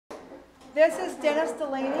This is Denis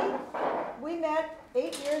Delaney. We met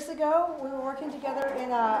 8 years ago. We were working together in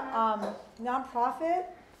a nonprofit,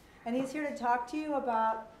 and he's here to talk to you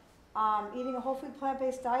about eating a whole food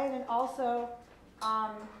plant-based diet, and also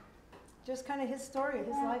just kind of his story, his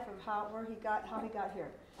life of how he got here.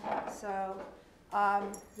 So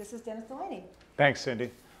this is Denis Delaney. Thanks, Cindy.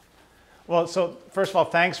 Well, so first of all,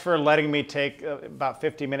 thanks for letting me take about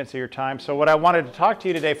 50 minutes of your time. So what I wanted to talk to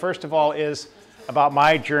you today, first of all, is about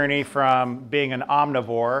my journey from being an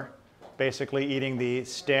omnivore, basically eating the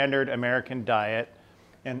standard American diet,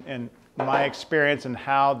 and my experience and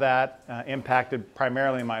how that impacted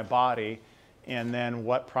primarily my body, and then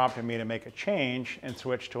what prompted me to make a change and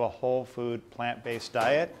switch to a whole food plant-based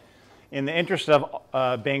diet. In the interest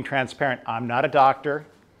of being transparent, I'm not a doctor.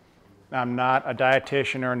 I'm not a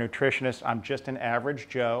dietitian or a nutritionist. I'm just an average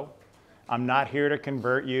Joe. I'm not here to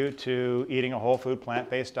convert you to eating a whole food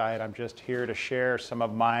plant-based diet. I'm just here to share some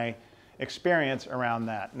of my experience around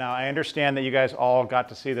that. Now, I understand that you guys all got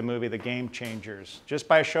to see the movie The Game Changers. Just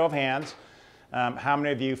by a show of hands, how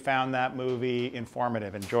many of you found that movie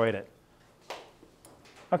informative, enjoyed it?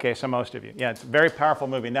 Okay, so most of you. Yeah, it's a very powerful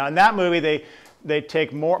movie. Now, in that movie, they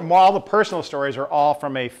take all the personal stories are all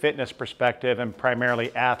from a fitness perspective and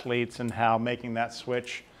primarily athletes and how making that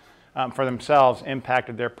switch for themselves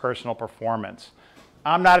impacted their personal performance.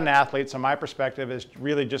 I'm not an athlete, so my perspective is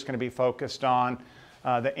really just going to be focused on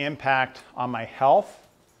the impact on my health,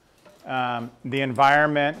 the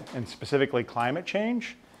environment, and specifically climate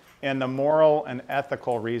change, and the moral and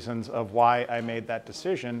ethical reasons of why I made that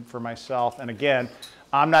decision for myself. And again,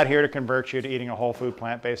 I'm not here to convert you to eating a whole food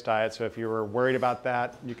plant-based diet, so if you were worried about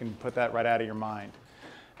that, you can put that right out of your mind.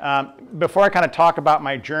 Before I kind of talk about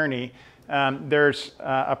my journey, there's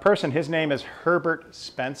a person, his name is Herbert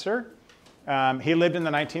Spencer. He lived in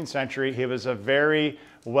the 19th century. He was a very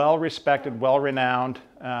well-respected, well-renowned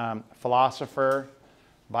philosopher,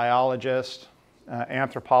 biologist,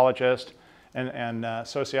 anthropologist, and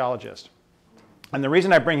sociologist. And the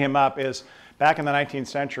reason I bring him up is back in the 19th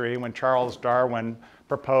century when Charles Darwin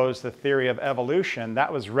proposed the theory of evolution,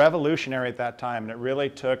 that was revolutionary at that time, and it really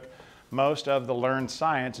took most of the learned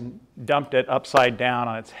science and dumped it upside down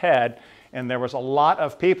on its head. And there was a lot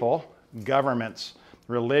of people, governments,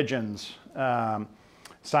 religions,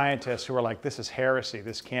 scientists who were like, this is heresy,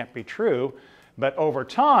 this can't be true. But over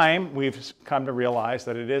time, we've come to realize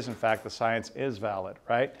that it is, in fact, the science is valid,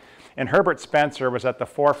 right? And Herbert Spencer was at the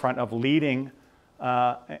forefront of leading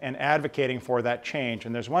and advocating for that change.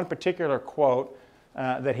 And there's one particular quote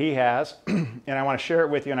that he has, and I want to share it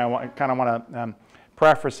with you, and I kind of want to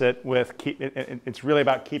preface it with, it's really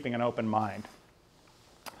about keeping an open mind.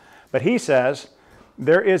 But he says,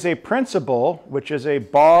 there is a principle which is a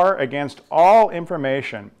bar against all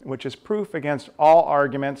information, which is proof against all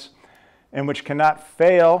arguments, and which cannot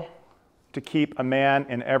fail to keep a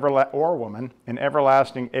man or woman in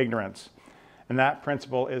everlasting ignorance. And that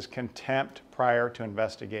principle is contempt prior to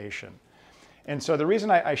investigation. And so the reason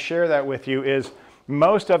I share that with you is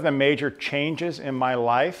most of the major changes in my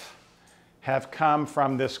life have come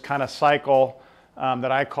from this kind of cycle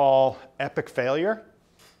that I call epic failure,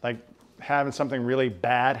 like having something really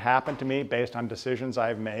bad happen to me based on decisions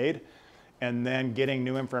I've made, and then getting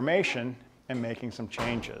new information and making some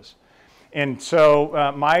changes. And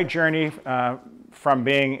so my journey from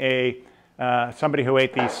being somebody who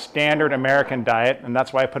ate the standard American diet, and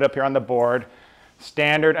that's why I put up here on the board,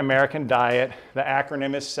 standard American diet. The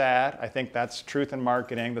acronym is SAD. I think that's truth in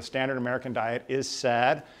marketing. The standard American diet is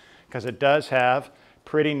SAD because it does have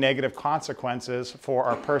pretty negative consequences for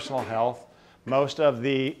our personal health. Most of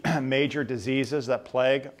the major diseases that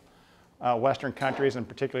plague Western countries, and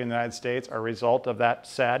particularly in the United States, are a result of that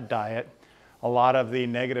SAD diet. A lot of the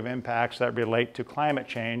negative impacts that relate to climate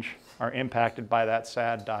change are impacted by that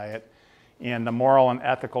SAD diet. And the moral and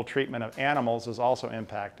ethical treatment of animals is also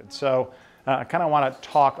impacted. So I kind of want to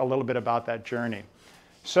talk a little bit about that journey.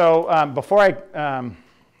 So before I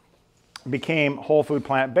became whole food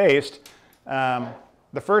plant-based,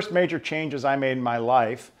 the first major changes I made in my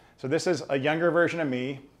life, so this is a younger version of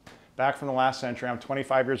me back from the last century. I'm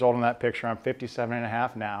 25 years old in that picture. I'm 57 and a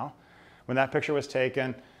half now. When that picture was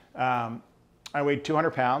taken, I weighed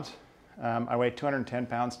 200 pounds. I weigh 210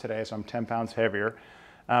 pounds today, so I'm 10 pounds heavier.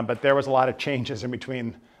 But there was a lot of changes in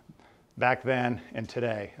between back then and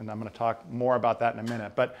today, and I'm going to talk more about that in a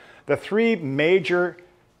minute. But the three major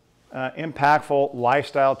impactful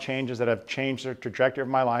lifestyle changes that have changed the trajectory of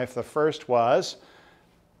my life, the first was,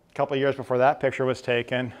 a couple of years before that picture was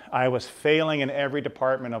taken, I was failing in every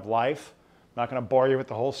department of life. I'm not going to bore you with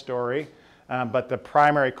the whole story, but the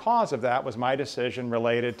primary cause of that was my decision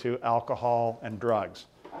related to alcohol and drugs.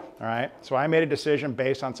 all right? So I made a decision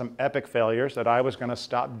based on some epic failures that I was going to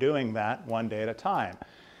stop doing that one day at a time.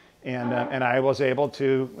 And I was able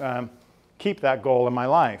to keep that goal in my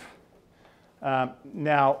life.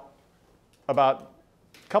 Now, about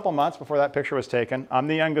a couple months before that picture was taken, I'm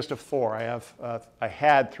the youngest of four. I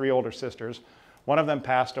had three older sisters. One of them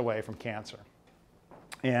passed away from cancer.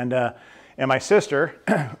 And my sister,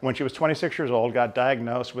 when she was 26 years old, got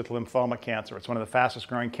diagnosed with lymphoma cancer. It's one of the fastest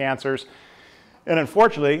growing cancers. And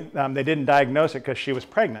unfortunately, they didn't diagnose it because she was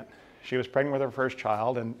pregnant. She was pregnant with her first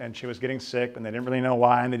child, and she was getting sick, and they didn't really know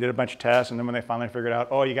why, and they did a bunch of tests, and then when they finally figured out,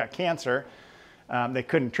 oh, you got cancer, they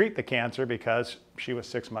couldn't treat the cancer because she was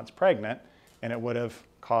 6 months pregnant, and it would have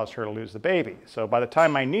caused her to lose the baby. So by the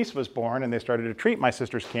time my niece was born and they started to treat my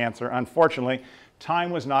sister's cancer, unfortunately, time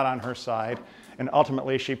was not on her side, and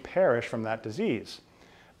ultimately she perished from that disease.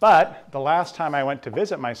 But the last time I went to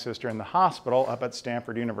visit my sister in the hospital up at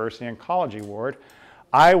Stanford University Oncology Ward,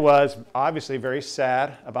 I was obviously very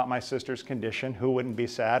sad about my sister's condition. Who wouldn't be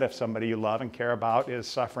sad if somebody you love and care about is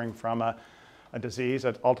suffering from a disease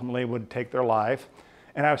that ultimately would take their life?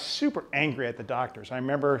 And I was super angry at the doctors. I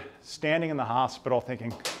remember standing in the hospital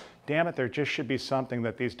thinking, damn it, there just should be something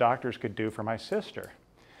that these doctors could do for my sister.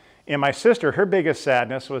 And my sister, her biggest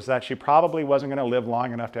sadness was that she probably wasn't going to live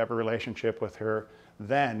long enough to have a relationship with her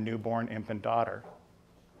then newborn infant daughter.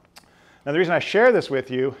 Now, the reason I share this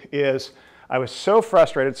with you is I was so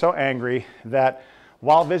frustrated, so angry, that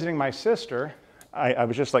while visiting my sister, I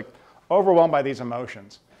was just like overwhelmed by these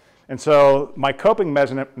emotions. And so my coping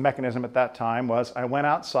mechanism at that time was I went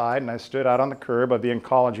outside and I stood out on the curb of the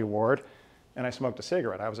oncology ward and I smoked a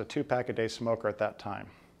cigarette. I was a 2-pack-a-day smoker at that time.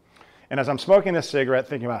 And as I'm smoking this cigarette,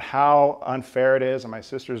 thinking about how unfair it is and my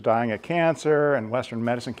sister's dying of cancer and Western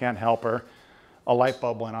medicine can't help her, a light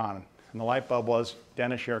bulb went on. And the light bulb was,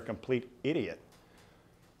 Dennis, you're a complete idiot.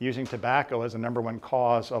 Using tobacco as the #1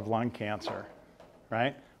 cause of lung cancer,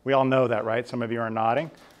 right? We all know that, right? Some of you are nodding.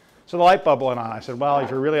 So the light bulb went on. I said, well, if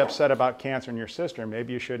you're really upset about cancer in your sister,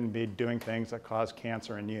 maybe you shouldn't be doing things that cause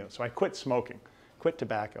cancer in you. So I quit smoking, quit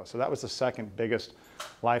tobacco. So that was the second biggest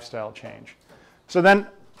lifestyle change. So then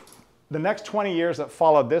the next 20 years that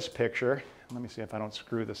followed this picture, let me see if I don't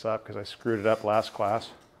screw this up because I screwed it up last class.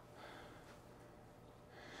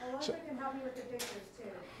 Alexa can help you with the pictures too.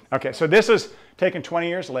 Okay, so this is taken 20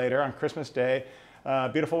 years later on Christmas Day.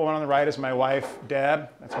 Beautiful one on the right is my wife, Deb.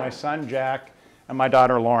 That's my son, Jack, and my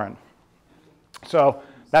daughter, Lauren. So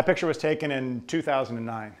that picture was taken in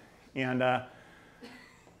 2009. And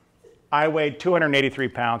I weighed 283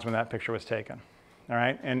 pounds when that picture was taken. All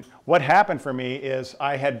right, and what happened for me is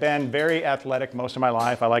I had been very athletic most of my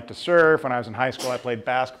life. I liked to surf. When I was in high school, I played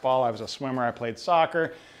basketball. I was a swimmer. I played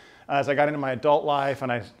soccer. As I got into my adult life and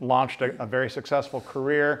I launched a very successful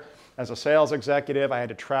career as a sales executive, I had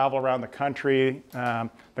to travel around the country.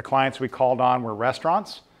 The clients we called on were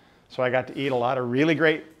restaurants. So I got to eat a lot of really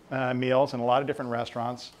great meals in a lot of different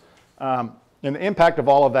restaurants. And the impact of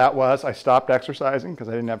all of that was I stopped exercising because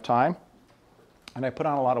I didn't have time. And I put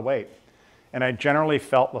on a lot of weight. And I generally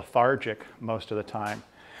felt lethargic most of the time.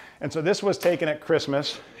 And so this was taken at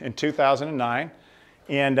Christmas in 2009.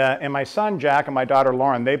 And my son, Jack, and my daughter,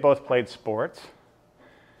 Lauren, they both played sports.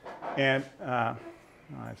 And, why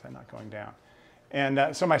is that not going down?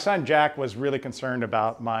 And so my son, Jack, was really concerned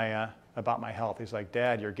about my health. He's like,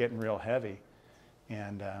 Dad, you're getting real heavy.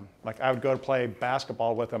 And like I would go to play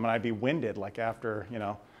basketball with him and I'd be winded. Like after,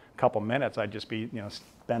 a couple minutes, I'd just be,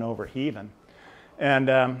 bent over heaving.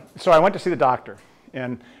 And so I went to see the doctor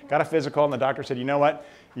and got a physical, and the doctor said, you know what?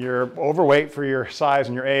 You're overweight for your size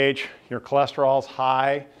and your age. Your cholesterol's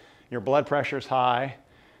high. Your blood pressure's high.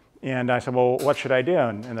 And I said, well, what should I do?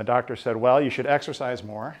 And the doctor said, well, you should exercise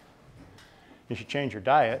more. You should change your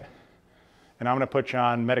diet. And I'm going to put you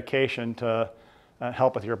on medication to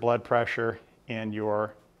help with your blood pressure and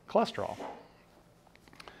your cholesterol.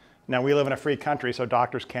 Now, we live in a free country, so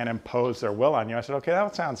doctors can't impose their will on you. I said, okay,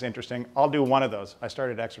 that sounds interesting. I'll do one of those. I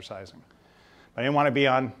started exercising. I didn't want to be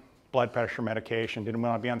on blood pressure medication, didn't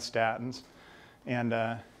want to be on statins. And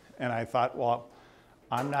I thought, well,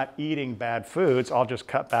 I'm not eating bad foods. I'll just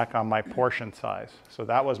cut back on my portion size. So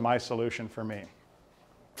that was my solution for me.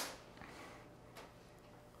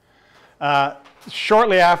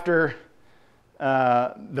 Shortly after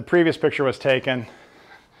the previous picture was taken,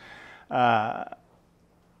 I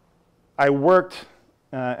worked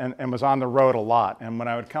and was on the road a lot. And when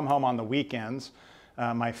I would come home on the weekends,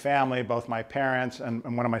 my family, both my parents and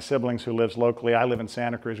one of my siblings who lives locally, I live in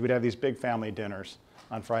Santa Cruz, we'd have these big family dinners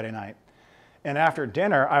on Friday night. And after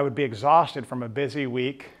dinner, I would be exhausted from a busy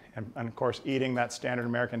week and of course, eating that standard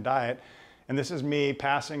American diet. And this is me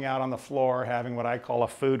passing out on the floor, having what I call a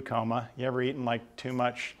food coma. You ever eaten like too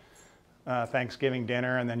much Thanksgiving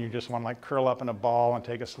dinner, and then you just want to like curl up in a ball and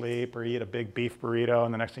take a sleep, or eat a big beef burrito,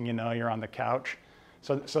 and the next thing you know, you're on the couch.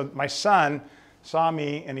 So my son saw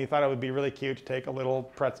me, and he thought it would be really cute to take a little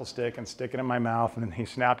pretzel stick and stick it in my mouth, and then he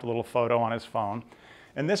snapped a little photo on his phone.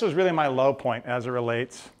 And this was really my low point as it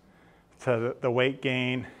relates to the weight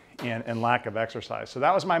gain and lack of exercise. So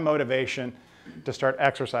that was my motivation to start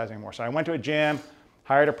exercising more. So I went to a gym,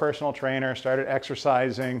 hired a personal trainer, started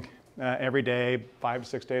exercising every day, 5 to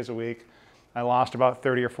 6 days a week. I lost about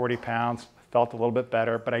 30 or 40 pounds, felt a little bit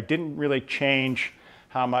better, but I didn't really change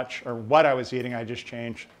how much or what I was eating. I just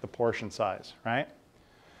changed the portion size, right?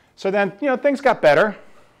 So then, things got better.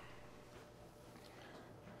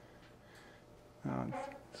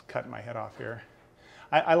 Just cutting my head off here.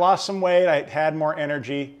 I lost some weight, I had more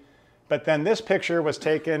energy, but then this picture was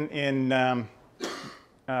taken in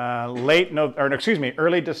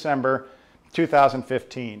early December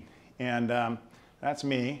 2015, and that's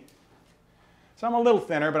me. So I'm a little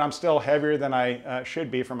thinner, but I'm still heavier than I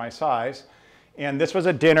should be for my size. And this was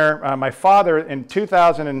a dinner. My father, in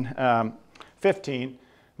 2015,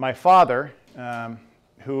 my father,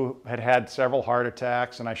 who had had several heart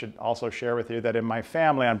attacks, and I should also share with you that in my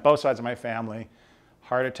family, on both sides of my family,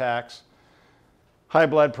 heart attacks, high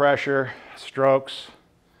blood pressure, strokes,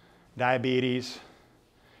 diabetes,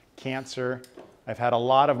 cancer. I've had a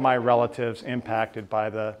lot of my relatives impacted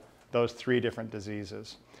by those 3 different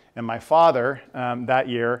diseases. And my father, that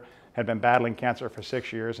year, had been battling cancer for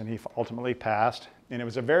 6 years, and he ultimately passed. And it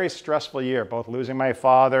was a very stressful year, both losing my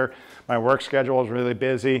father, my work schedule was really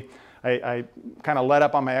busy. I kind of let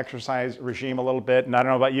up on my exercise regime a little bit, and I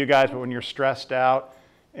don't know about you guys, but when you're stressed out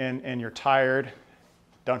and you're tired,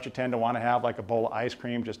 don't you tend to want to have like a bowl of ice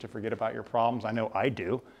cream just to forget about your problems? I know I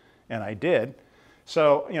do, and I did.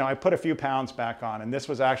 So, I put a few pounds back on, and this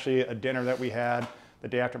was actually a dinner that we had the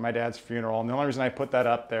day after my dad's funeral. And the only reason I put that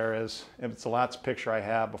up there is it's the last picture I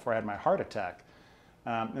have before I had my heart attack.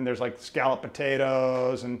 And there's like scalloped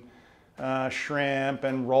potatoes and shrimp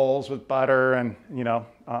and rolls with butter and,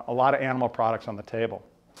 a lot of animal products on the table.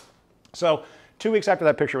 So 2 weeks after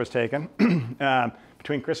that picture was taken,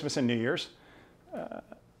 between Christmas and New Year's,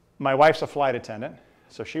 my wife's a flight attendant,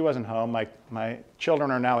 so she wasn't home. My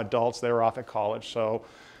children are now adults. They were off at college, so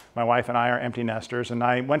my wife and I are empty nesters. And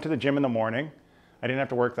I went to the gym in the morning. I didn't have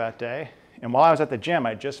to work that day. And while I was at the gym,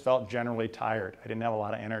 I just felt generally tired. I didn't have a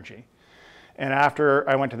lot of energy. And after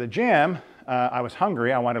I went to the gym, I was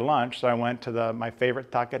hungry. I wanted lunch, so I went to my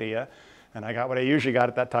favorite taqueria, and I got what I usually got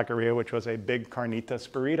at that taqueria, which was a big carnitas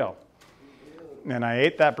burrito. And I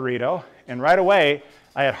ate that burrito, and right away,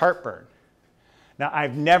 I had heartburn. Now,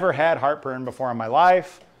 I've never had heartburn before in my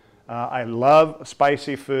life. I love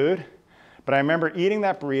spicy food, but I remember eating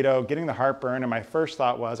that burrito, getting the heartburn, and my first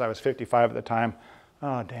thought was, I was 55 at the time,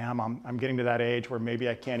 oh damn, I'm getting to that age where maybe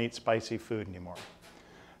I can't eat spicy food anymore.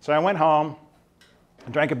 So I went home,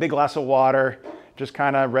 drank a big glass of water, just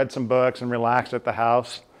kind of read some books and relaxed at the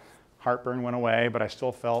house. Heartburn went away, but I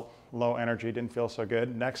still felt low energy, didn't feel so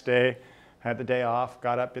good. Next day, had the day off,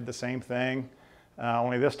 got up, did the same thing.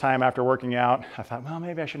 Only this time after working out, I thought, well,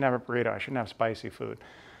 maybe I shouldn't have a burrito. I shouldn't have spicy food.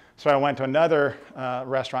 So I went to another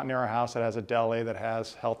restaurant near our house that has a deli that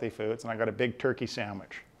has healthy foods, and I got a big turkey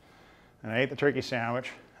sandwich. And I ate the turkey sandwich,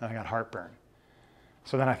 and I got heartburn.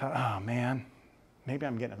 So then I thought, oh man, maybe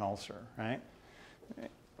I'm getting an ulcer, right?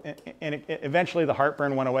 And eventually the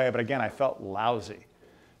heartburn went away, but again, I felt lousy.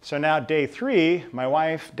 So now day 3, my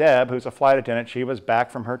wife, Deb, who's a flight attendant, she was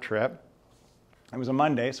back from her trip. It was a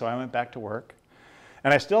Monday, so I went back to work.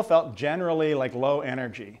 And I still felt generally like low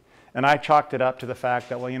energy. And I chalked it up to the fact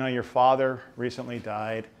that, well, your father recently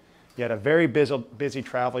died. You had a very busy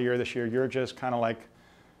travel year this year. You're just kind of like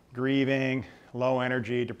grieving, low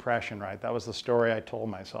energy, depression, right? That was the story I told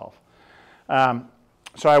myself.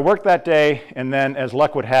 So I worked that day, and then as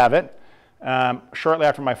luck would have it, shortly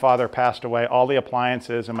after my father passed away, all the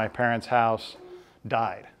appliances in my parents' house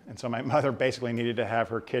died. And so my mother basically needed to have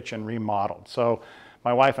her kitchen remodeled. So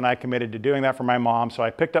my wife and I committed to doing that for my mom. So I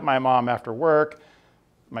picked up my mom after work.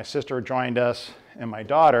 My sister joined us and my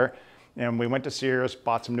daughter, and we went to Sears,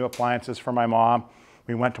 bought some new appliances for my mom.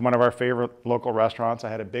 We went to one of our favorite local restaurants. I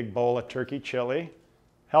had a big bowl of turkey chili,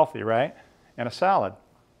 healthy, right? And a salad.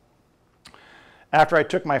 After I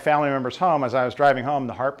took my family members home, as I was driving home,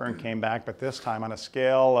 the heartburn came back, but this time on a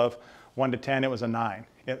scale of 1 to 10, it was a 9.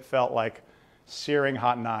 It felt like searing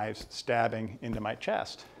hot knives stabbing into my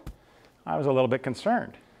chest. I was a little bit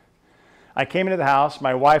concerned. I came into the house.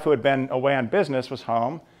 My wife, who had been away on business, was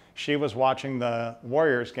home. She was watching the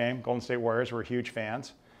Warriors game. Golden State Warriors were huge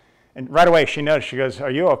fans. And right away she noticed, she goes,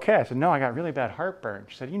 "Are you okay?" I said, "No, I got really bad heartburn."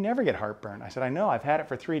 She said, "You never get heartburn." I said, "I know, I've had it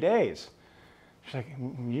for 3 days." She's like,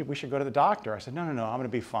 we should go to the doctor. I said, no, I'm going to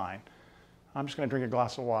be fine. I'm just going to drink a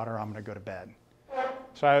glass of water. I'm going to go to bed.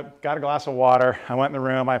 So I got a glass of water. I went in the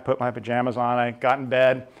room. I put my pajamas on. I got in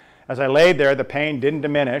bed. As I laid there, the pain didn't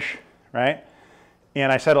diminish, right?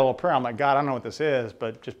 And I said a little prayer. I'm like, God, I don't know what this is,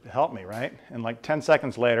 but just help me, right? And like 10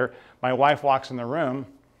 seconds later, my wife walks in the room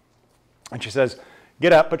and she says,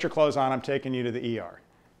 get up, put your clothes on. I'm taking you to the ER.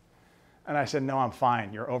 And I said, no, I'm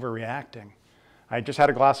fine. You're overreacting. I just had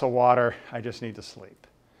a glass of water. I just need to sleep.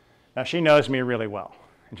 Now, she knows me really well.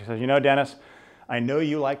 And she says, you know, Dennis, I know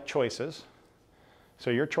you like choices. So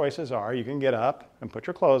your choices are, you can get up and put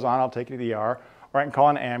your clothes on. I'll take you to the ER. Or I can call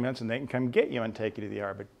an ambulance and they can come get you and take you to the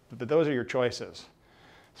ER. But those are your choices.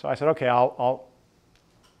 So I said, okay, I'll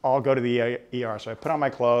go to the ER. So I put on my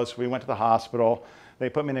clothes. We went to the hospital. They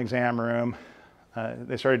put me in an exam room.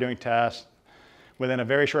 They started doing tests. Within a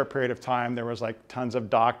very short period of time, there was like tons of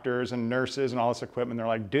doctors and nurses and all this equipment. They're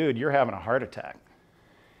like, dude, you're having a heart attack.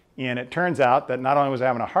 And it turns out that not only was I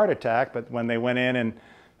having a heart attack, but when they went in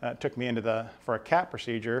and took me for a CAT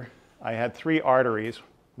procedure, I had 3 arteries.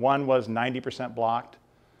 One was 90% blocked,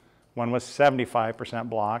 one was 75%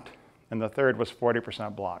 blocked, and the third was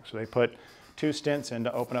 40% blocked. So they put 2 stents in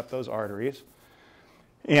to open up those arteries.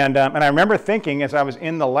 And I remember thinking as I was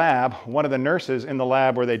in the lab, one of the nurses in the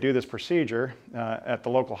lab where they do this procedure at the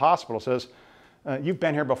local hospital says, you've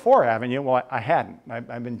been here before, haven't you? Well, I hadn't.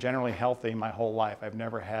 I've been generally healthy my whole life. I've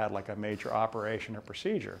never had like a major operation or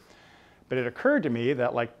procedure. But it occurred to me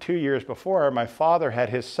that like 2 years before, my father had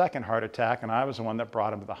his second heart attack and I was the one that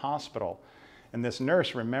brought him to the hospital. And this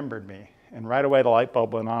nurse remembered me. And right away the light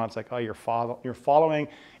bulb went on. It's like, oh, you're following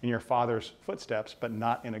in your father's footsteps, but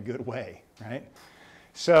not in a good way, right?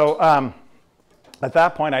 So at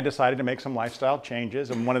that point, I decided to make some lifestyle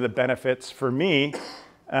changes. And one of the benefits for me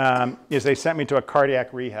is they sent me to a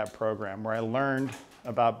cardiac rehab program where I learned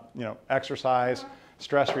about exercise,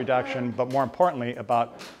 stress reduction, but more importantly,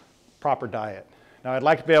 about proper diet. Now, I'd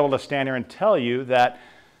like to be able to stand here and tell you that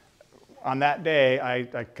on that day,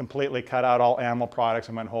 I completely cut out all animal products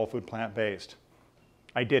and went whole food plant-based.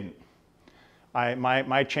 I didn't.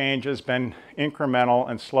 My change has been incremental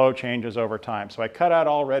and slow changes over time. So I cut out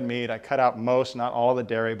all red meat. I cut out most, not all of the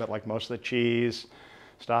dairy, but like most of the cheese.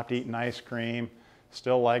 Stopped eating ice cream.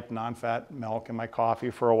 Still liked non-fat milk in my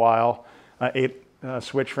coffee for a while.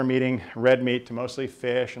 Switched from eating red meat to mostly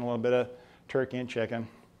fish and a little bit of turkey and chicken.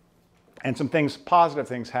 And some positive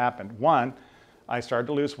things happened. One, I started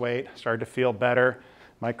to lose weight, started to feel better.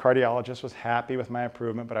 My cardiologist was happy with my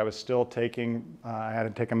improvement, but I was still I had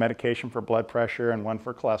to take a medication for blood pressure and one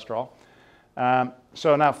for cholesterol.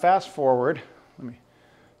 So now fast forward, let me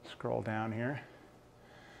scroll down here.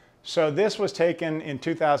 So this was taken in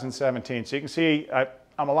 2017. So you can see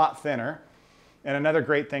I'm a lot thinner. And another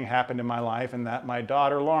great thing happened in my life, in that my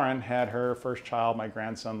daughter Lauren had her first child, my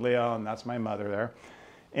grandson Leo, and that's my mother there.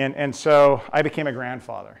 And so I became a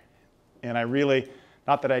grandfather. And I really,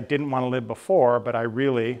 not that I didn't want to live before, but I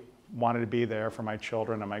really wanted to be there for my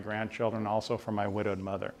children and my grandchildren, also for my widowed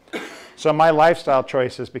mother. So my lifestyle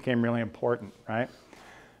choices became really important, right?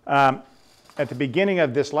 At the beginning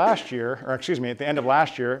of this last year, or excuse me, at the end of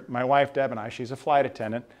last year, my wife Deb and I, she's a flight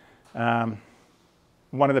attendant.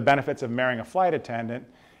 One of the benefits of marrying a flight attendant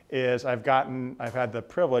is I've had the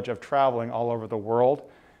privilege of traveling all over the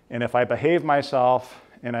world. And if I behave myself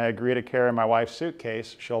and I agree to carry my wife's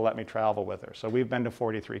suitcase, she'll let me travel with her. So we've been to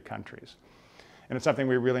 43 countries. And it's something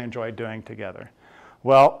we really enjoy doing together.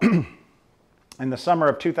 Well, in the summer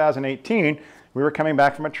of 2018, we were coming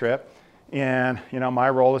back from a trip. And my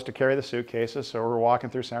role is to carry the suitcases. So we're walking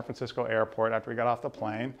through San Francisco airport after we got off the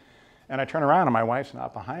plane. And I turn around and my wife's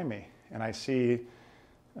not behind me. And I see,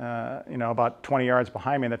 about 20 yards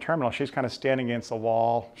behind me in the terminal, she's kind of standing against the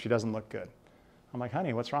wall. She doesn't look good. I'm like,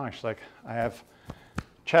 honey, what's wrong? She's like, I have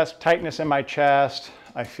tightness in my chest.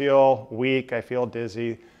 I feel weak. I feel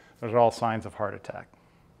dizzy. Those are all signs of heart attack.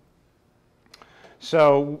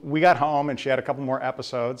 So we got home and she had a couple more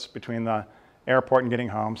episodes between the airport and getting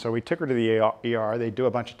home. So we took her to the ER. They do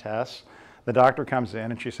a bunch of tests. The doctor comes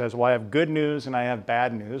in and she says, well, I have good news and I have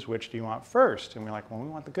bad news. Which do you want first? And we're like, well, we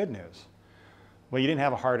want the good news. Well, you didn't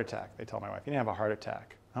have a heart attack. They tell my wife, you didn't have a heart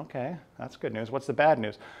attack. Okay, that's good news. What's the bad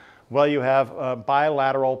news? Well, you have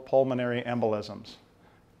bilateral pulmonary embolisms.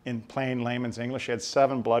 In plain layman's English, she had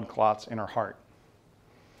 7 blood clots in her heart.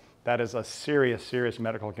 That is a serious, serious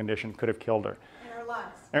medical condition. Could have killed her. In her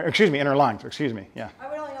lungs. Excuse me, in her lungs. Excuse me, yeah. I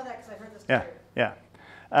would only know that because I've heard this story.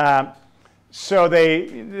 Yeah. So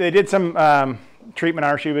they did some treatment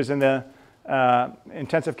on her. She was in the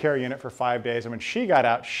intensive care unit for 5 days. And when she got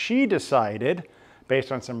out, she decided, based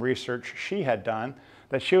on some research she had done,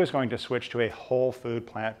 that she was going to switch to a whole food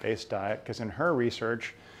plant-based diet, because in her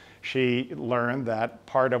research, she learned that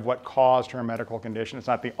part of what caused her medical condition, it's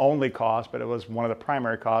not the only cause, but it was one of the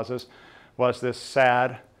primary causes, was this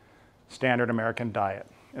sad standard American diet.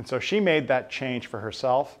 And so she made that change for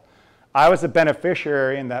herself. I was the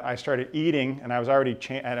beneficiary in that I started eating, and I had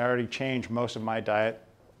already changed most of my diet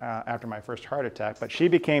after my first heart attack, but she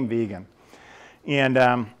became vegan.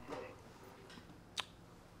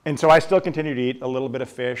 And so I still continue to eat a little bit of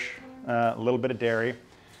fish, a little bit of dairy.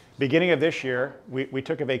 Beginning of this year, we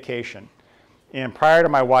took a vacation. And prior to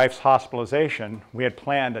my wife's hospitalization, we had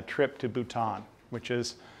planned a trip to Bhutan, which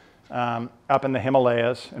is up in the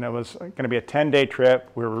Himalayas. And it was going to be a 10-day trip.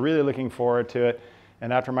 We were really looking forward to it.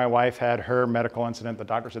 And after my wife had her medical incident, the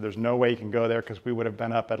doctor said there's no way you can go there because we would have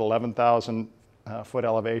been up at 11,000 foot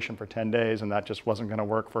elevation for 10 days, and that just wasn't going to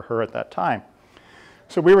work for her at that time.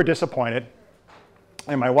 So we were disappointed.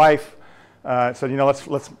 And my wife said, you know,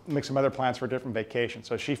 let's make some other plans for a different vacation.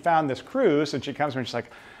 So she found this cruise, and she comes to me and she's like,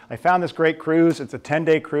 I found this great cruise. It's a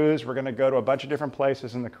 10-day cruise. We're going to go to a bunch of different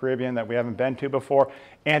places in the Caribbean that we haven't been to before,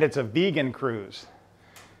 and it's a vegan cruise.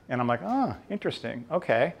 And I'm like, oh, interesting.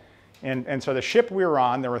 Okay. And so the ship we were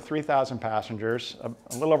on, there were 3,000 passengers.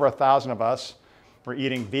 A little over 1,000 of us were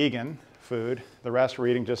eating vegan food. The rest were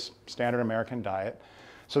eating just standard American diet.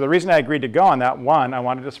 So the reason I agreed to go on that, one, I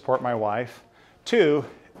wanted to support my wife. Two,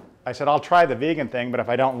 I said, I'll try the vegan thing, but if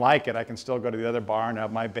I don't like it, I can still go to the other bar and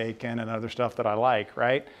have my bacon and other stuff that I like,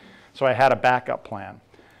 right? So I had a backup plan.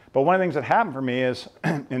 But one of the things that happened for me is,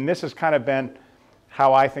 and this has kind of been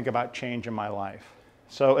how I think about change in my life.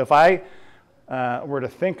 So if I were to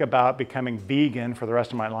think about becoming vegan for the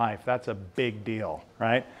rest of my life, that's a big deal,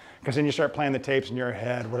 right? Because then you start playing the tapes in your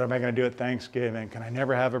head. What am I going to do at Thanksgiving? Can I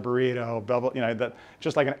never have a burrito? Blah, blah, you know,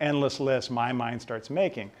 just like an endless list my mind starts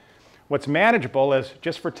making. What's manageable is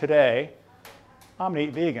just for today, I'm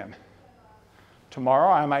going to eat vegan.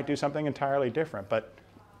 Tomorrow I might do something entirely different, but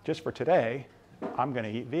just for today, I'm going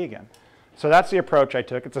to eat vegan. So that's the approach I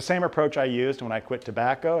took. It's the same approach I used when I quit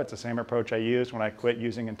tobacco. It's the same approach I used when I quit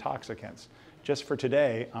using intoxicants. Just for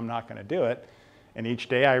today, I'm not going to do it. And each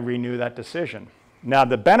day I renew that decision. Now,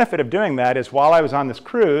 the benefit of doing that is while I was on this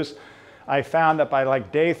cruise, I found that by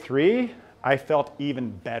like day 3, I felt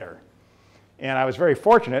even better. And I was very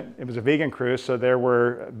fortunate. It was a vegan cruise, so there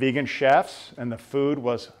were vegan chefs, and the food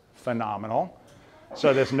was phenomenal.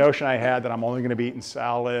 So this notion I had that I'm only going to be eating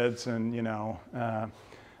salads and, you know,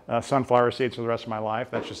 sunflower seeds for the rest of my life,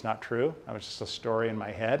 that's just not true. That was just a story in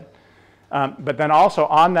my head. But then also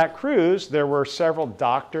on that cruise, there were several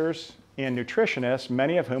doctors and nutritionists,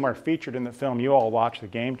 many of whom are featured in the film you all watch, The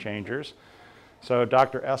Game Changers. So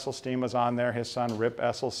Dr. Esselstyn was on there, his son Rip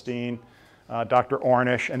Esselstyn, Dr.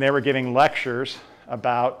 Ornish, and they were giving lectures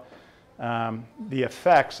about the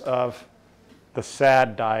effects of the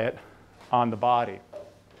SAD diet on the body.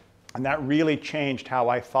 And that really changed how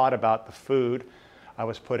I thought about the food I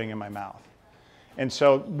was putting in my mouth. And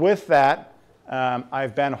so with that,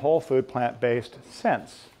 I've been whole food plant-based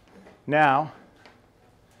since. Now,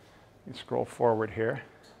 let me scroll forward here.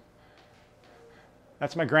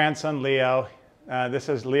 That's my grandson, Leo. This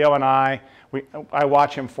is Leo and I. I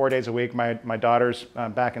watch him 4 days a week. My daughter's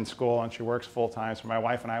back in school and she works full time, so my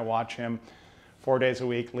wife and I watch him 4 days a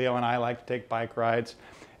week. Leo and I like to take bike rides.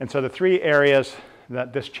 And so the 3 areas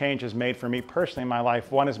that this change has made for me personally in my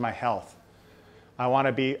life, one is my health. I want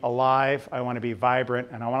to be alive, I want to be vibrant,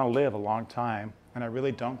 and I want to live a long time. And I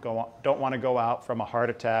really don't want to go out from a heart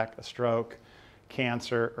attack, a stroke,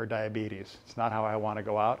 cancer, or diabetes. It's not how I want to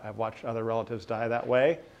go out. I've watched other relatives die that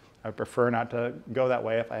way. I prefer not to go that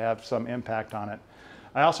way if I have some impact on it.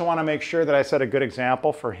 I also want to make sure that I set a good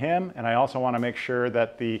example for him, and I also want to make sure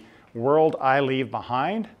that the world I leave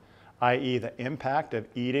behind, i.e. the impact of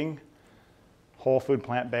eating whole food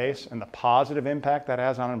plant-based and the positive impact that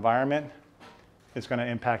has on environment, is going to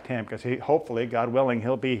impact him, because hopefully, God willing,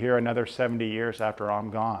 he'll be here another 70 years after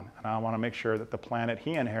I'm gone. And I want to make sure that the planet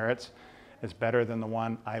he inherits is better than the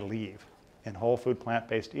one I leave. And whole food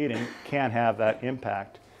plant-based eating can have that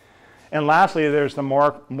impact. And lastly, there's the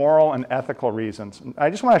more moral and ethical reasons. I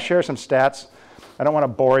just want to share some stats. I don't want to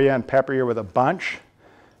bore you and pepper you with a bunch,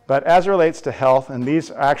 but as it relates to health, and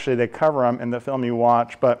these actually, they cover them in the film you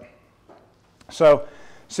watch, but so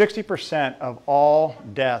 60% of all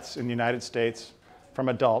deaths in the United States from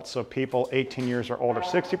adults, so people 18 years or older,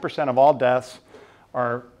 60% of all deaths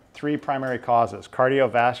are 3 primary causes: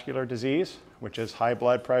 cardiovascular disease, which is high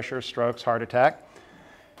blood pressure, strokes, heart attack;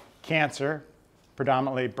 cancer,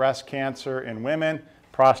 predominantly breast cancer in women,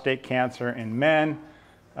 prostate cancer in men,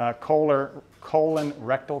 colon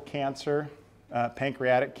rectal cancer,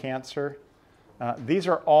 pancreatic cancer, These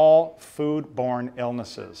are all food-borne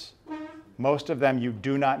illnesses. Most of them you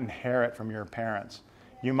do not inherit from your parents.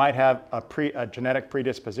 You might have a genetic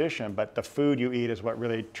predisposition, but the food you eat is what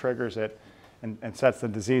really triggers it and sets the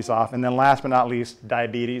disease off. And then last but not least,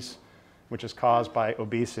 diabetes, which is caused by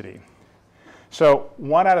obesity. So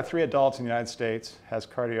 1 out of 3 adults in the United States has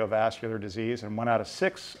cardiovascular disease, and 1 out of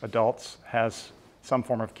 6 adults has some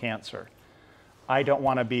form of cancer. I don't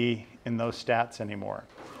want to be in those stats anymore.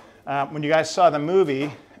 When you guys saw the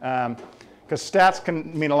movie, because stats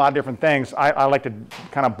can mean a lot of different things, I like to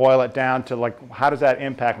kind of boil it down to like, how does that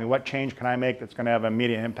impact me? What change can I make that's going to have an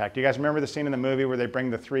immediate impact? Do you guys remember the scene in the movie where they bring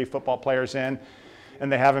the 3 football players in and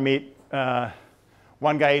they have them eat,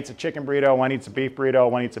 one guy eats a chicken burrito, one eats a beef burrito,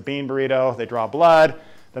 one eats a bean burrito, they draw blood,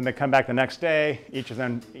 then they come back the next day, each of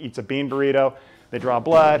them eats a bean burrito, they draw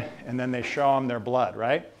blood, and then they show them their blood,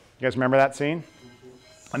 right? You guys remember that scene?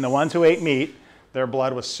 And the ones who ate meat, their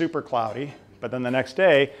blood was super cloudy, but then the next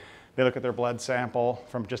day, they look at their blood sample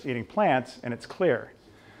from just eating plants, and it's clear.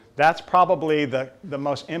 That's probably the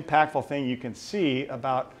most impactful thing you can see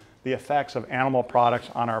about the effects of animal products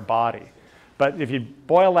on our body. But if you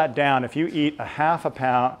boil that down, if you eat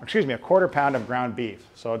a quarter pound of ground beef,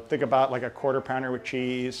 so think about like a quarter pounder with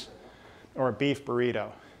cheese or a beef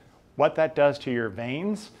burrito, what that does to your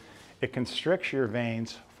veins, it constricts your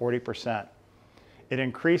veins 40%. It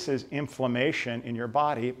increases inflammation in your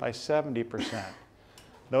body by 70%.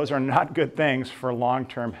 Those are not good things for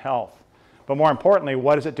long-term health. But more importantly,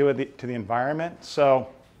 what does it do to the environment? So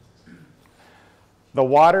the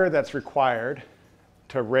water that's required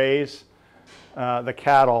to raise the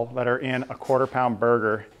cattle that are in a quarter pound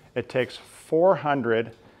burger, it takes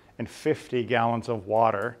 450 gallons of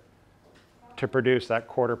water to produce that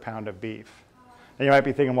quarter pound of beef. And you might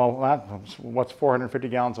be thinking, well, what's 450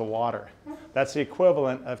 gallons of water? That's the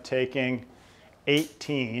equivalent of taking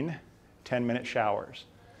 18 10-minute showers.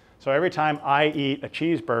 So every time I eat a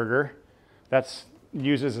cheeseburger, that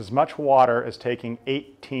uses as much water as taking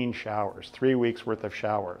 18 showers, 3 weeks worth of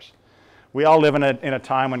showers. We all live in a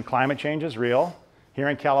time when climate change is real. Here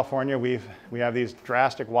in California, we have these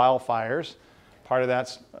drastic wildfires. Part of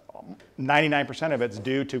that's, 99% of it's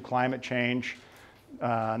due to climate change,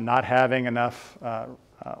 not having enough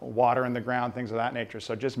water in the ground, things of that nature.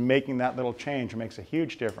 So just making that little change makes a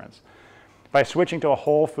huge difference. By switching to a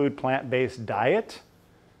whole food plant-based diet,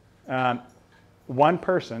 one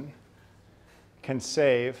person can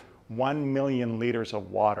save 1 million liters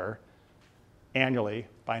of water annually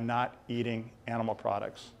by not eating animal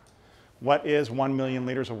products. What is 1 million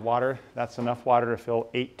liters of water? That's enough water to fill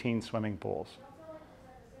 18 swimming pools.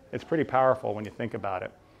 It's pretty powerful when you think about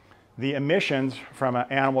it. The emissions from an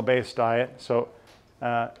animal-based diet, so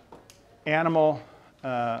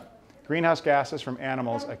greenhouse gases from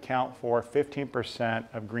animals account for 15%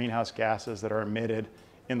 of greenhouse gases that are emitted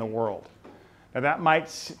in the world. Now that might,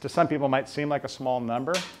 to some people, might seem like a small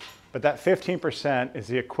number, but that 15% is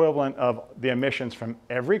the equivalent of the emissions from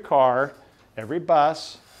every car, every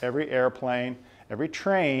bus, every airplane, every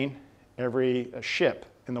train, every ship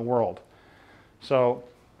in the world. So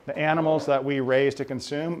the animals that we raise to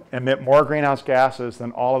consume emit more greenhouse gases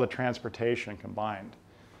than all of the transportation combined.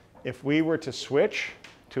 If we were to switch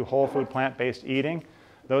to whole food plant-based eating,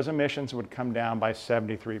 those emissions would come down by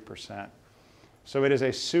 73%. So it is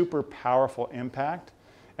a super powerful impact.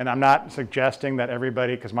 And I'm not suggesting that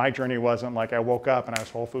everybody, because my journey wasn't like I woke up and I was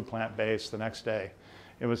whole food plant-based the next day.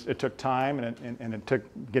 It took time and it took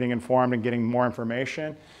getting informed and getting more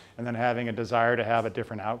information and then having a desire to have a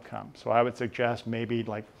different outcome. So I would suggest maybe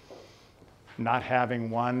like not having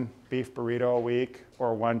one beef burrito a week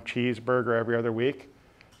or one cheeseburger every other week.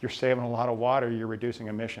 You're saving a lot of water, you're reducing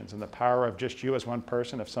emissions. And the power of just you as one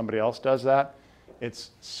person, if somebody else does that,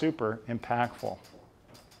 it's super impactful.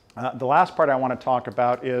 The last part I want to talk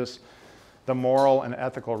about is the moral and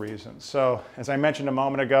ethical reasons. So as I mentioned a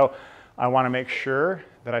moment ago, I want to make sure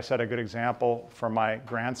that I set a good example for my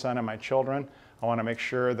grandson and my children. I want to make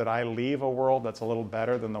sure that I leave a world that's a little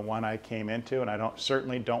better than the one I came into, and I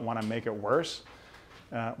certainly don't want to make it worse.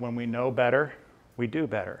 When we know better, we do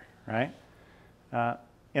better, right?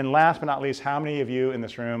 And last but not least, how many of you in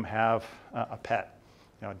this room have a pet?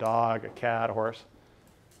 You know, a dog, a cat, a horse?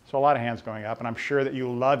 So a lot of hands going up, and I'm sure that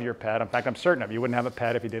you love your pet. In fact, I'm certain of you wouldn't have a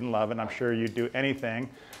pet if you didn't love it, and I'm sure you'd do anything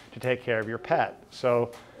to take care of your pet.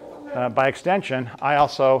 So by extension, I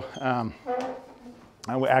also,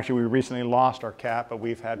 actually we recently lost our cat, but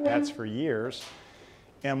we've had pets for years.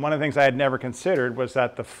 And one of the things I had never considered was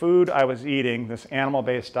that the food I was eating, this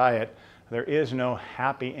animal-based diet, there is no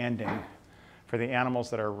happy ending for the animals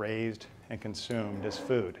that are raised and consumed as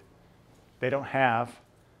food. They don't have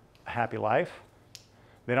a happy life.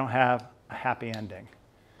 They don't have a happy ending.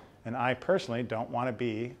 And I personally don't want to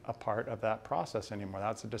be a part of that process anymore.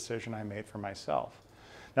 That's a decision I made for myself.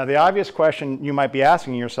 Now, the obvious question you might be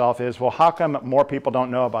asking yourself is, well, how come more people don't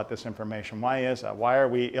know about this information? Why is that? Why are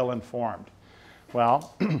we ill-informed?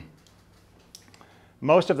 Well,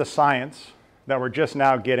 most of the science that we're just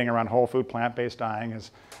now getting around whole food plant-based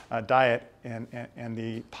diet and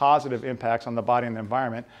the positive impacts on the body and the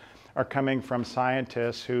environment are coming from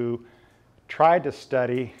scientists who tried to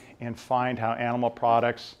study and find how animal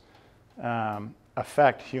products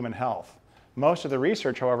affect human health. Most of the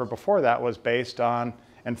research, however, before that was based on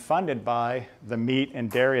and funded by the Meat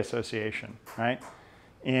and Dairy Association, right?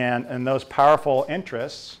 And those powerful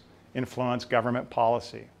interests influence government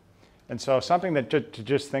policy. And so something that to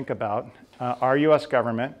just think about, our US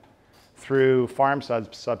government, through farm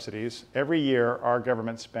subsidies, every year our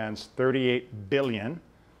government spends $38 billion,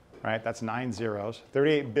 right? That's 9 zeros,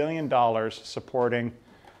 $38 billion supporting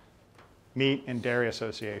Meat and Dairy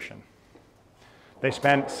Association. They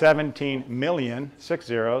spend 17 million, 6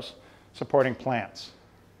 zeros, supporting plants,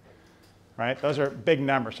 right? Those are big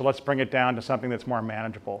numbers, so let's bring it down to something that's more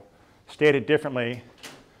manageable. Stated differently,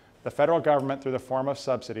 the federal government, through the form of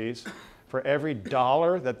subsidies, for every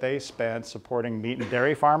dollar that they spend supporting meat and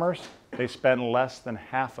dairy farmers, they spend less than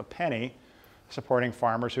half a penny supporting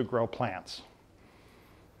farmers who grow plants,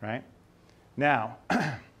 right? Now,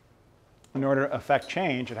 in order to affect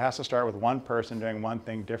change, it has to start with one person doing one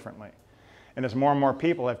thing differently. And as more and more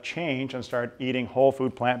people have changed and start eating whole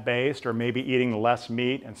food plant-based or maybe eating less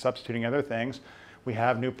meat and substituting other things, we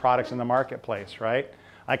have new products in the marketplace, right?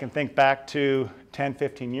 I can think back to 10,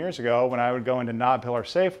 15 years ago when I would go into Nob Hill or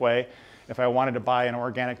Safeway. If I wanted to buy an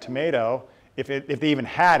organic tomato, if they even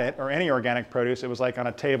had it, or any organic produce, it was like on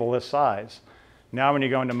a table this size. Now when you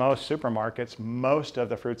go into most supermarkets, most of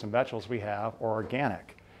the fruits and vegetables we have are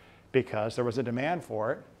organic because there was a demand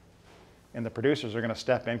for it, and the producers are going to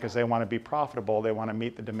step in because they want to be profitable, they want to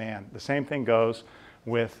meet the demand. The same thing goes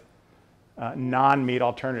with non-meat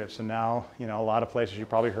alternatives. So now, you know, a lot of places you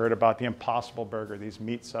probably heard about the Impossible Burger, these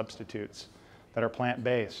meat substitutes that are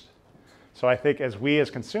plant-based. So I think as we as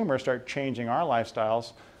consumers start changing our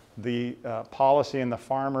lifestyles, the policy and the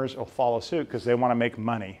farmers will follow suit because they want to make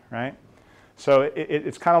money, right? So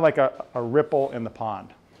it's kind of like a ripple in the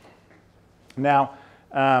pond. Now,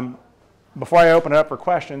 before I open it up for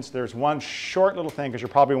questions, there's one short little thing, because you're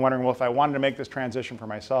probably wondering, well, if I wanted to make this transition for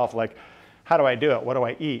myself, like, how do I do it? What do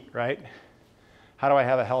I eat, right? How do I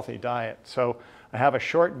have a healthy diet? So I have a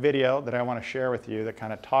short video that I want to share with you that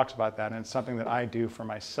kind of talks about that, and it's something that I do for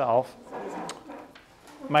myself.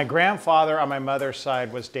 My grandfather on my mother's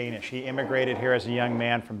side was Danish. He immigrated here as a young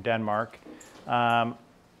man from Denmark.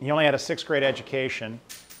 He only had a 6th grade education.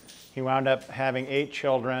 He wound up having 8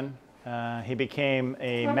 children. He became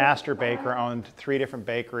a master baker, owned 3 different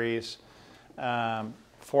bakeries.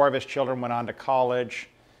 4 of his children went on to college.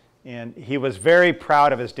 And he was very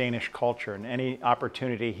proud of his Danish culture. And any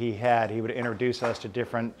opportunity he had, he would introduce us to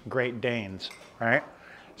different Great Danes, right?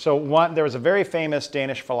 So there was a very famous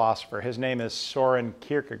Danish philosopher. His name is Søren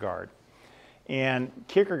Kierkegaard. And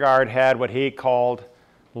Kierkegaard had what he called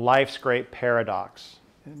life's great paradox.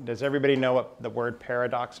 Does everybody know what the word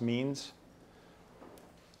paradox means?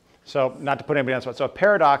 So not to put anybody on the spot. So a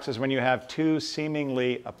paradox is when you have 2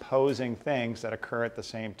 seemingly opposing things that occur at the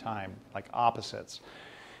same time, like opposites.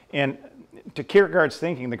 And to Kierkegaard's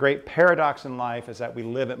thinking, the great paradox in life is that we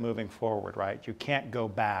live it moving forward, right? You can't go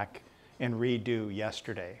back and redo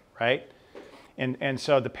yesterday, right? And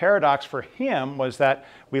so the paradox for him was that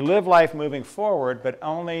we live life moving forward, but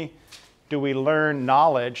only do we learn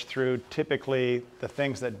knowledge through typically the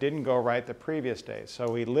things that didn't go right the previous day.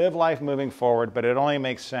 So we live life moving forward, but it only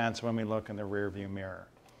makes sense when we look in the rearview mirror.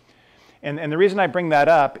 And the reason I bring that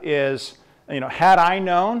up is, you know, had I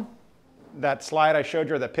known that slide I showed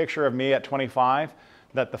you, or the picture of me at 25,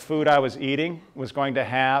 that the food I was eating was going to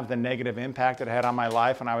have the negative impact it had on my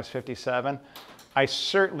life when I was 57, I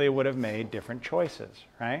certainly would have made different choices,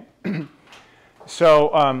 right?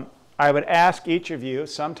 So I would ask each of you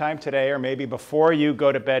sometime today, or maybe before you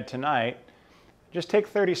go to bed tonight, just take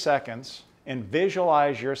 30 seconds and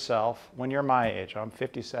visualize yourself when you're my age. I'm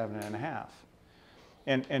 57 and a half.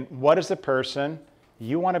 And what is the person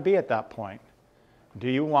you want to be at that point? Do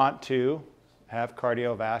you want to have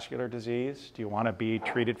cardiovascular disease? Do you want to be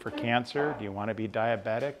treated for cancer? Do you want to be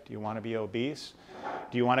diabetic? Do you want to be obese?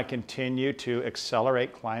 Do you want to continue to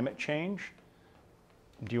accelerate climate change?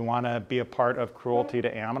 Do you want to be a part of cruelty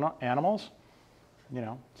to animals? You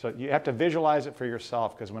know, so you have to visualize it for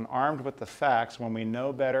yourself, because when armed with the facts, when we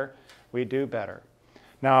know better, we do better.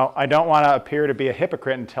 Now, I don't want to appear to be a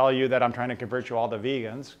hypocrite and tell you that I'm trying to convert you all to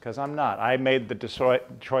vegans, because I'm not. I made the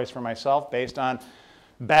choice for myself based on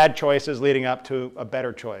bad choices leading up to a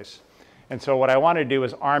better choice. And so what I want to do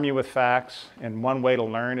is arm you with facts, and one way to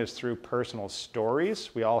learn is through personal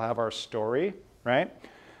stories. We all have our story, right?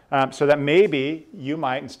 So that maybe you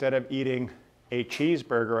might, instead of eating a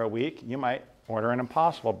cheeseburger a week, you might order an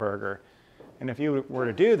Impossible Burger. And if you were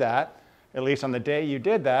to do that, at least on the day you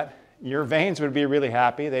did that, your veins would be really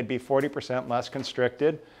happy. They'd be 40% less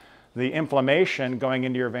constricted. The inflammation going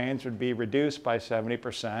into your veins would be reduced by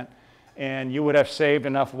 70%. And you would have saved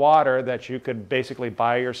enough water that you could basically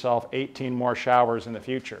buy yourself 18 more showers in the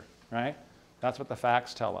future, right? That's what the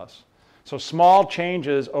facts tell us. So small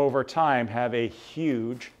changes over time have a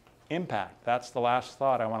huge impact. That's the last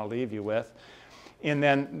thought I want to leave you with. And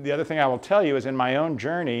then the other thing I will tell you is in my own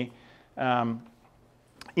journey,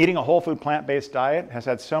 eating a whole food plant-based diet has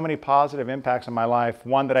had so many positive impacts on my life.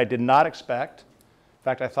 One that I did not expect, in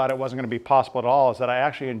fact, I thought it wasn't going to be possible at all, is that I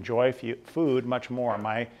actually enjoy food much more.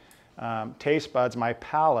 My taste buds, my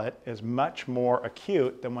palate is much more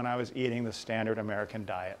acute than when I was eating the standard American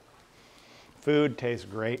diet. Food tastes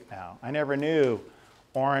great now. I never knew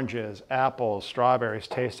oranges, apples, strawberries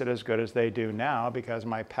tasted as good as they do now because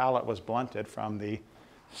my palate was blunted from the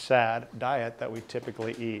sad diet that we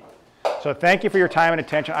typically eat. So thank you for your time and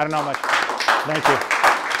attention. I don't know much. Thank you.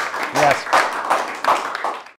 Yes.